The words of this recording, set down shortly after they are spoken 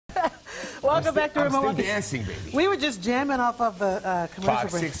Welcome back to Remote. I'm still dancing, baby. We were just jamming off of the commercial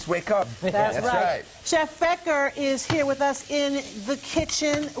break. 5, 6, wake up. That's right. Chef Feker is here with us in the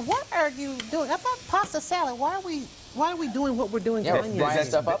kitchen. What are you doing? I thought pasta salad. Why are we doing what we're doing? Yeah, frying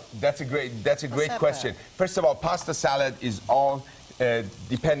stuff up. That's a great question. First of all, pasta salad is all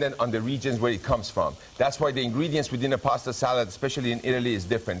dependent on the regions where it comes from. That's why the ingredients within a pasta salad, especially in Italy, is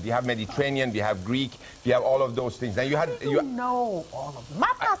different. We have Mediterranean, we have Greek, we have all of those things. Now you know all of them.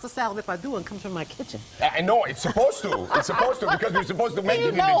 My pasta salad, if I do it, comes from my kitchen. I know, it's supposed to. It's supposed to, because we're supposed to make it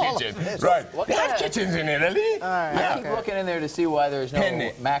in the kitchen. Right. They have kitchens in Italy. I keep looking in there to see why there's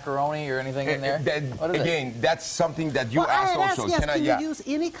no macaroni or anything in there. Again, that's something that you asked also. Yes, can you use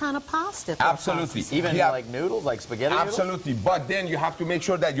any kind of pasta? Absolutely. Even like noodles, like spaghetti noodles? Absolutely. But then you have to make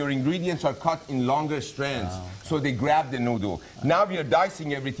sure that your ingredients are cut in longer strands, so they grab the noodle. Now we are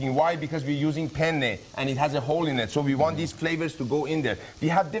dicing everything. Why? Because we're using penne, and it has a hole in it, so we want these flavors to go in there. We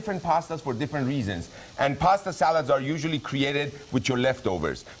have different pastas for different reasons, and pasta salads are usually created with your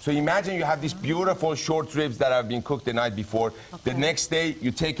leftovers. So imagine you have these beautiful short ribs that have been cooked the night before. The next day,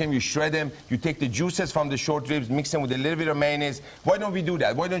 you take them, you shred them, you take the juices from the short ribs, mix them with a little bit of mayonnaise. Why don't we do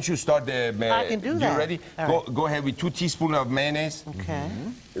that? Why don't you start the... I can do that. You ready? Go ahead with 2 teaspoons of mayonnaise. Okay.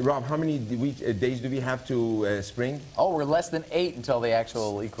 Rob, how many days do we have to spring? Oh, we're less than 8 until the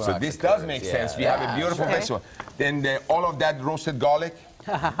actual equinox. So this does make sense. We have a beautiful vegetable. Then all of that roasted garlic.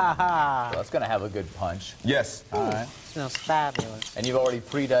 Well, that's going to have a good punch. Yes. All right. Smells fabulous. And you've already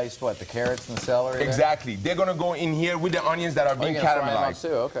pre-diced what, the carrots and the celery? Exactly. They're going to go in here with the onions that are being caramelized. Too?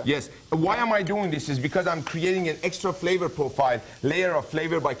 Okay. Yes. Why am I doing this? Is because I'm creating an extra flavor profile, layer of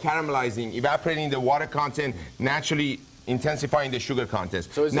flavor by caramelizing, evaporating the water content, naturally intensifying the sugar content.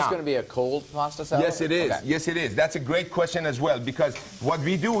 So is this going to be a cold pasta salad? Yes, it is. Okay. Yes, it is. That's a great question as well, because what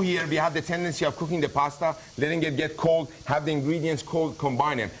we do here, we have the tendency of cooking the pasta, letting it get cold, have the ingredients cold,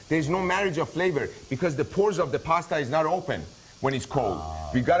 combine them. There's no marriage of flavor because the pores of the pasta is not open when it's cold.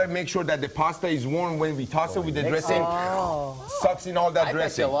 We got to make sure that the pasta is warm when we toss it with the dressing. Sucks in all that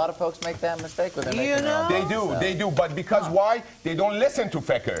dressing. I bet a lot of folks make that mistake when they make it. They do. But because why? They don't listen to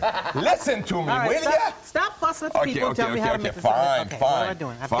Feker. Listen to me, will ya? Stop fussing at the people and tell me how to make this. Fine. What am I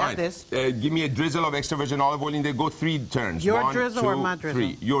doing? I've got this. Give me a drizzle of extra virgin olive oil in there. Go 3 turns. Your 1, drizzle 2, or my drizzle?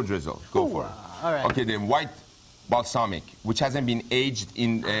 3. Your drizzle. Go for it. All right. Okay, then white balsamic, which hasn't been aged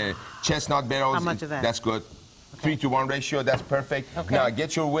in chestnut barrels. How much of that? That's good. 3-to-1 ratio, that's perfect. Okay. Now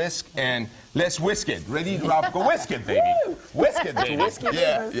get your whisk and let's whisk it. Ready, Rob? Go whisk it, baby. Whisk it, baby. Whisk it?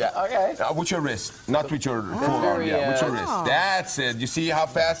 Yeah. Okay. With your wrist, not with your forearm. Yeah, with your wrist. That's it. You see how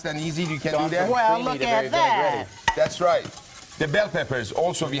fast and easy you can do that? Well, look at that. That's right. The bell peppers,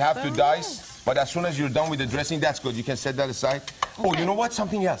 also we have to dice, but as soon as you're done with the dressing, that's good. You can set that aside. Okay. Oh, you know what?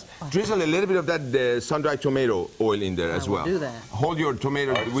 Something else. Drizzle a little bit of that sun-dried tomato oil in there as well. Do that. Hold your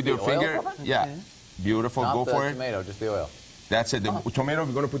tomato with your finger. Yeah. Okay. Beautiful. Not go for it. Tomato, just the oil. That's it. The tomato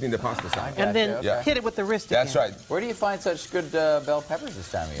we're going to put in the pasta salad. And then hit it with the wrist again. That's right. Where do you find such good bell peppers this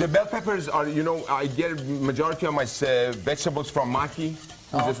time of year? The bell peppers are, I get majority of my vegetables from Maki,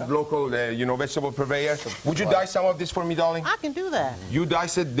 who's a local, vegetable purveyor. Would you dice some of this for me, darling? I can do that. You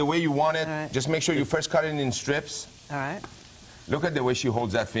dice it the way you want it. Right. Just make sure you first cut it in strips. All right. Look at the way she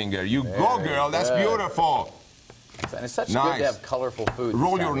holds that finger. You go, girl. That's beautiful. And it's such good to have colorful food.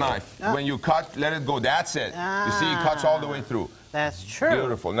 Roll your knife. When you cut, let it go. That's it. You see, it cuts all the way through. That's true.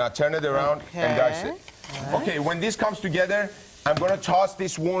 Beautiful. Now turn it around and dice it. Right. Okay, when this comes together, I'm going to toss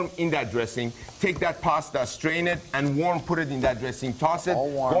this warm in that dressing. Take that pasta, strain it, and warm, put it in that dressing. Toss it,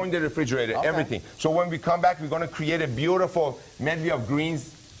 go in the refrigerator, everything. So when we come back, we're going to create a beautiful medley of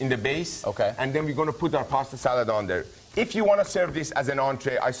greens in the base. Okay. And then we're going to put our pasta salad on there. If you want to serve this as an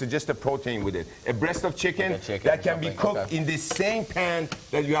entree, I suggest a protein with it. A breast of chicken, that can be cooked in the same pan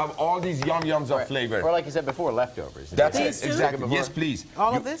that you have all these yums of flavor. Or like you said before, leftovers. That's it, exactly. Yes, please.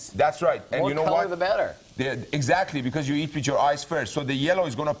 All of this? That's right. And you know what? The better. Exactly, because you eat with your eyes first. So the yellow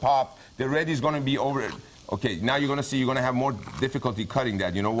is going to pop, the red is going to be over. Okay, now you're going to see you're going to have more difficulty cutting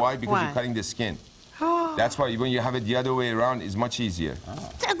that. You know why? Because you're cutting the skin. That's why when you have it the other way around, it's much easier.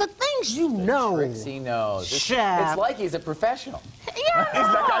 The things you know. Tricks he knows. Chef. It's like he's a professional. Yeah. It's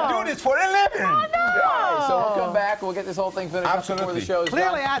like I do this for a living. I know. All right, so we'll come back. We'll get this whole thing finished up before the show's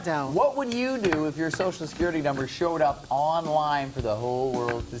Clearly done. I don't. What would you do if your Social Security number showed up online for the whole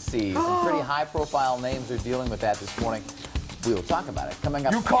world to see? Some pretty high-profile names are dealing with that this morning. We will talk about it coming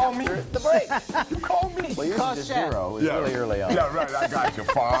up. You call me? The break. You call me? Well, yours is just 0. It's really early on. Yeah, right. I got you.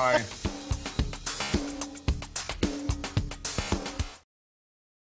 Fine.